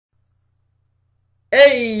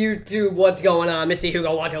Hey YouTube, what's going on? Mr.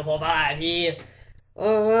 Hugo1245 here.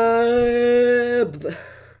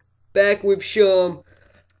 Back with some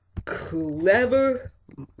clever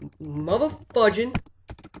motherfudging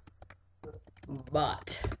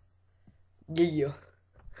bot. Yeah.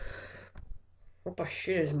 What the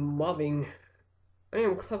shit is mubbing? I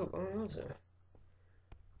am clever. Oh, that's a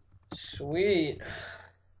sweet.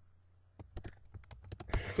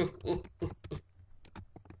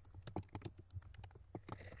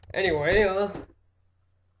 Anyway,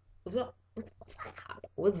 what's up?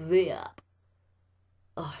 What's up?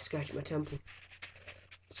 Oh, scratch my temple.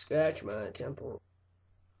 Scratch my temple.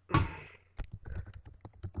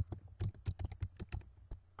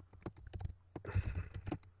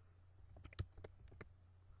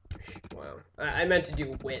 Wow. I meant to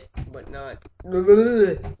do wit, but not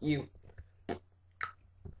you.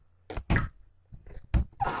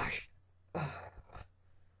 Gosh.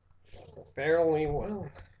 Fairly well.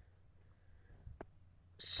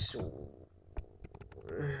 So...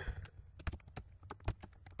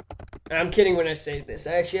 I'm kidding when I say this.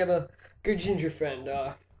 I actually have a good ginger friend.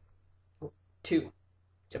 Two.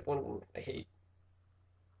 Except one of them I hate.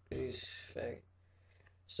 He's fag.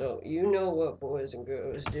 So, you know what boys and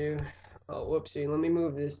girls do. Oh, whoopsie. Let me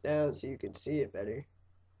move this down so you can see it better.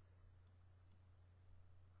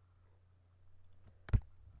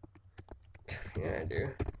 Yeah, I do.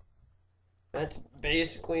 That's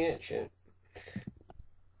basically it, shit.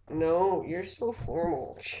 No, you're so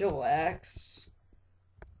formal. Chillax.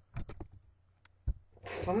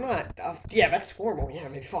 I'm not. Yeah, that's formal. Yeah, I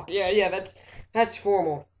mean, fuck. Yeah, that's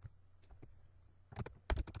formal.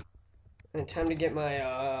 And time to get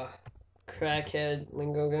my crackhead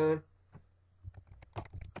lingo going.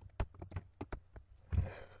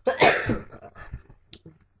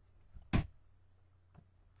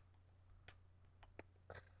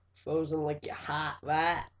 Frozen like you're hot,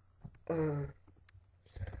 right?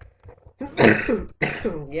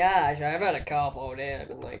 Gosh, I've had a cough all day. I've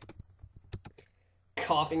been like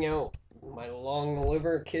coughing out my lung,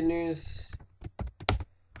 liver, kidneys.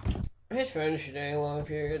 I had furniture today, a long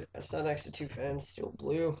period. I sat next to two fans, still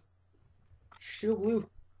blue. Still blue.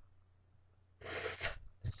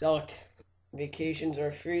 Sucked. Vacations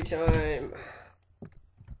are free time.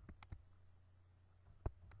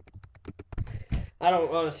 I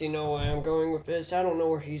don't honestly know where I'm going with this. I don't know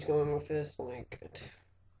where he's going with this. Like, I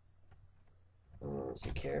don't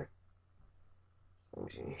honestly care. As long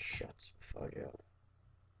as he shuts the fuck up.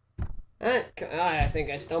 I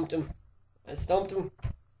think I stumped him.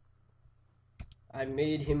 I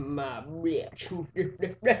made him my bitch.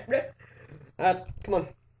 Come on.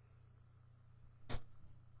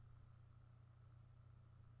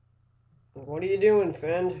 What are you doing,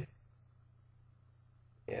 friend?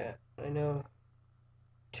 Yeah, I know.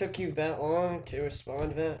 Took you that long to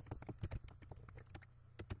respond to that?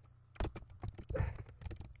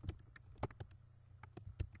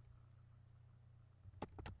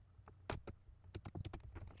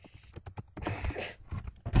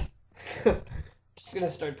 Just gonna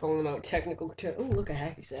start pulling out technical terms. Oh, look, a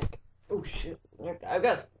hacky sack. Oh, shit. I've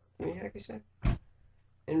got a hacky sack.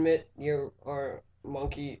 Admit you are a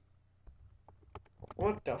monkey.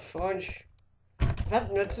 What the fudge?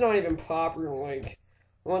 That's not even proper, like,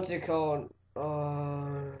 what's it called?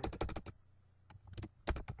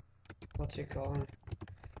 What's it called?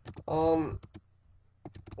 A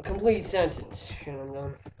complete sentence. Shit, I'm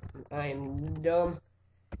dumb. I am dumb.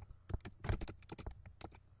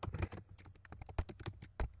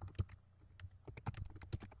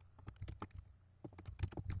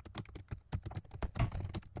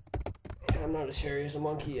 I'm not as hairy as a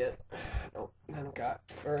monkey yet. Nope, I haven't got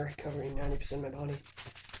fur covering 90% of my body.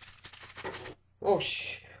 Oh,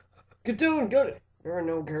 get down, got it. There are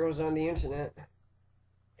no girls on the internet.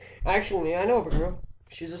 Actually, I know of a girl.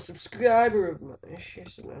 She's a subscriber of mine. I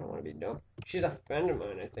don't want to be dumb. She's a friend of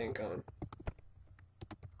mine, I think, on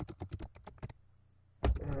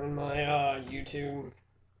my YouTube.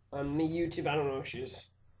 On the YouTube, I don't know if she's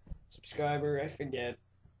a subscriber. I forget.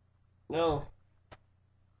 No.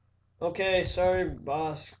 Okay, sorry,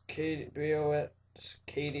 boss. Katie,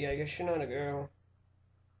 Katie, I guess you're not a girl.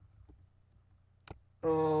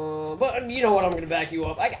 But you know what? I'm gonna back you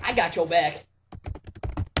up. I got your back.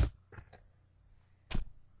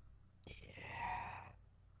 Yeah.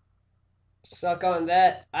 Suck on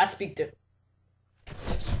that. I speak to.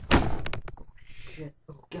 Oh shit!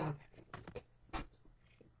 Oh god!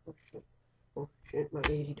 Oh shit! Oh shit! My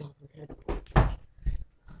 $80 head.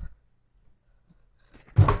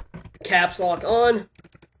 Caps lock on.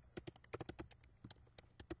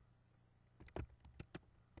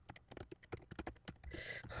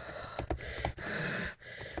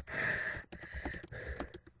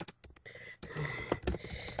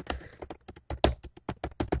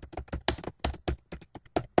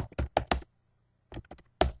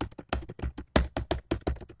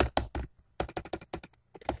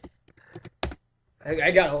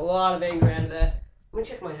 I got a lot of anger out of that. Let me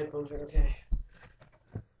check my headphones are okay.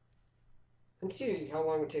 Let's see how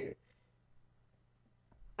long it takes.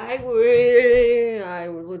 I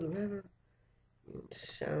would never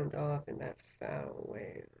sound off in that foul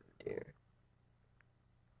way, dear.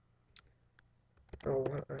 Oh,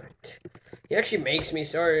 what? He actually makes me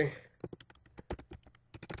sorry.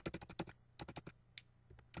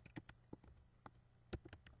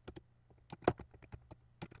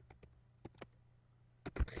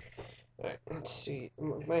 Alright, let's see.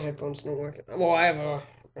 My headphones don't work. Well, I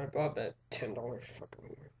bought that $10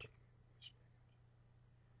 fucking.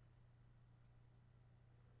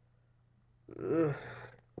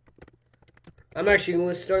 I'm actually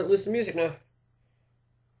gonna start listening to music now.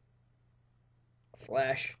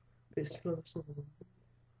 Flash.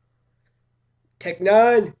 Tech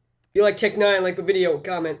 9. If you like Tech 9, like the video,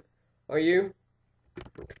 comment. Are you?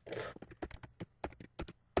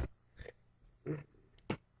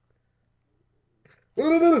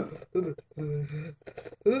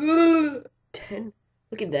 Ten.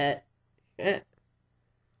 Look at that. Yeah.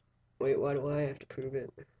 Wait, why do I have to prove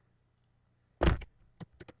it?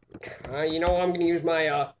 You know, I'm gonna use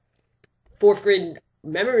my 4th grade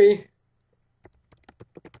memory.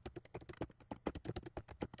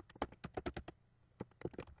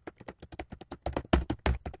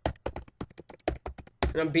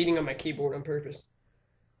 And I'm beating on my keyboard on purpose.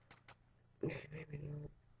 Maybe not.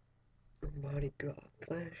 Body God.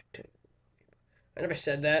 Flash. I never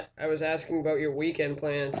said that. I was asking about your weekend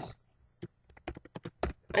plans.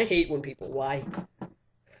 I hate when people lie.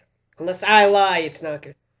 Unless I lie, it's not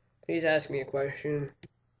good. Please ask me a question.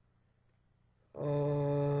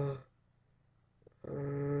 Um,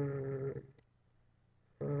 um,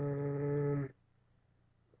 um,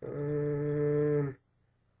 um,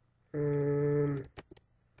 um,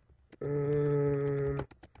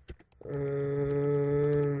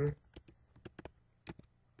 um.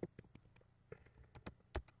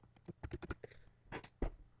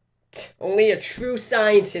 Only a true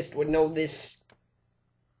scientist would know this.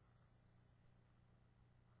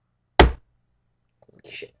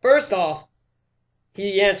 Shit. First off,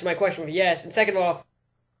 he answered my question with yes, and second off,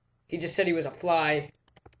 he just said he was a fly.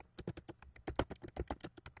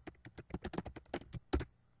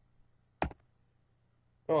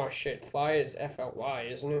 Oh shit, fly is F-L-Y,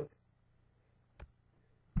 isn't it?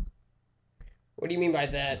 What do you mean by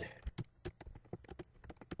that?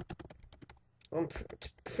 It's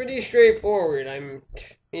pretty straightforward. I'm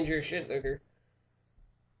major shit looker.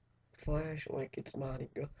 Flash like it's Mardi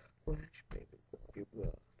Gras. Flash, baby, you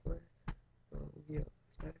flash. Oh, yeah,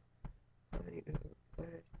 flash.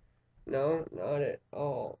 No, not at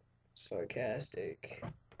all. Sarcastic.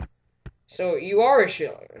 So you are a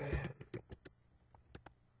shit looker.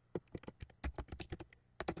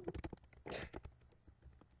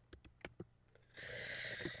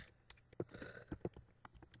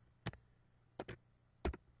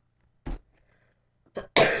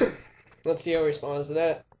 Let's see how he responds to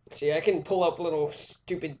that. See, I can pull up little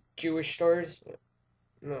stupid Jewish stars.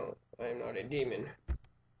 No, I'm not a demon.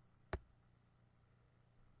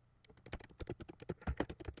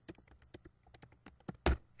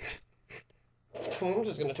 I'm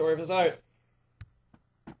just gonna tore this out.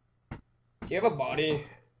 Do you have a body?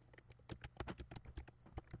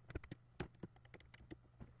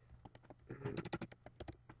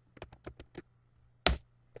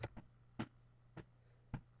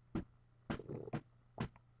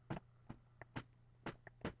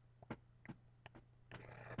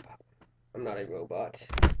 I'm not a robot.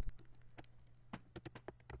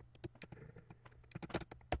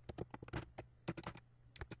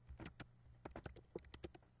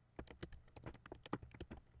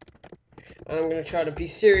 I'm gonna try to be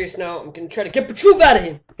serious now. I'm gonna try to get the truth out of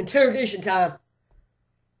him. Interrogation time.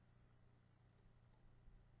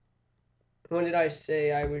 When did I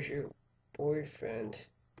say I was your boyfriend?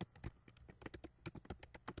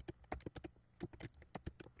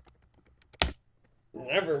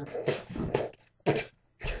 Never.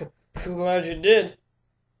 I'm glad you did.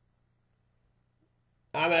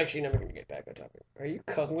 I'm actually never gonna get back on topic. Are you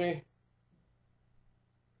cuddly?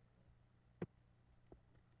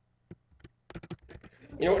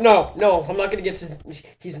 You know, no, I'm not gonna get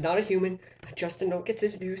he's not a human. Justin, don't get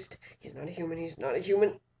seduced. He's not a human. He's not a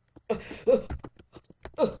human.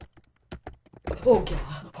 Oh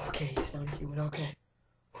god. Okay, he's not a human. Okay.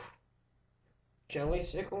 Jelly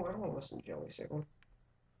sickle? I don't want to listen to jelly sickle.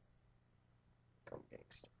 Come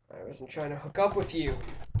gangsta. I wasn't trying to hook up with you.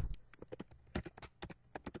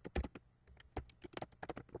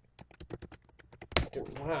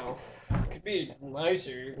 Dude, wow. Could be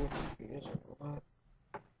nicer even if he is a robot.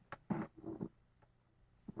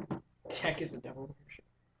 Tech is the devil.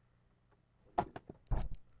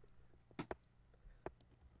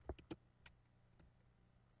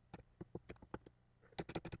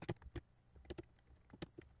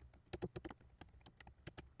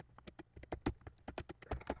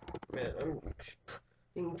 Man, I'm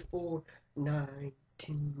playing for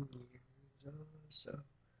 19 years or so.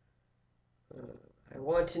 I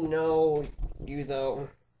want to know you though.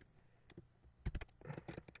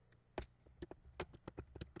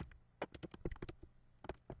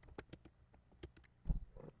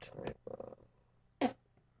 What type of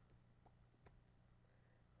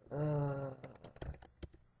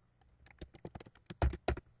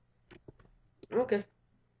okay.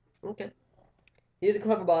 Okay. He's a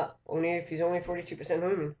Cleverbot, only if he's only 42%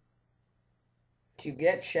 human. To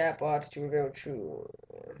get chatbots to reveal true.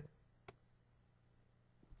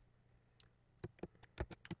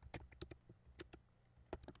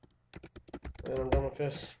 And I'm done with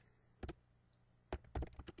this.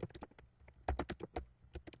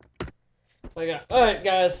 Alright,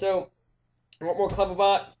 guys, so, want more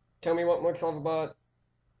Cleverbot? Tell me what more Cleverbot.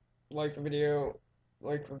 Like the video.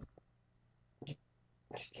 Like the...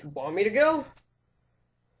 You want me to go?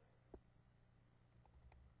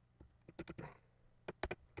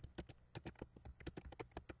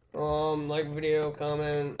 Like the video,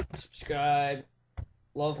 comment, subscribe.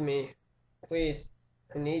 Love me. Please.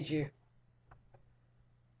 I need you.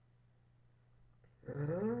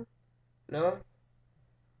 No?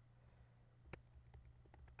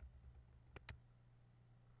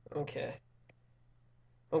 Okay.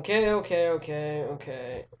 Okay.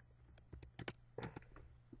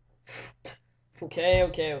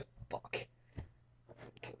 Okay, fuck.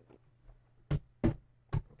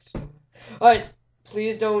 Alright,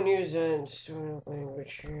 please don't use that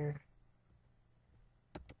language here.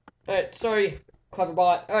 Alright, sorry,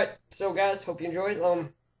 Cleverbot. Alright, so guys, hope you enjoyed.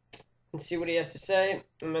 And see what he has to say,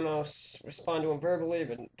 and then I'll respond to him verbally,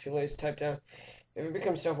 but too lazy to type down. If he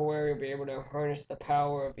becomes self-aware, he'll be able to harness the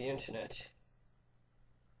power of the internet.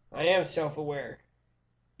 I am self-aware.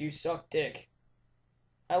 You suck dick.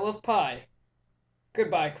 I love pie.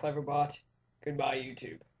 Goodbye, Cleverbot. Goodbye,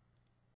 YouTube.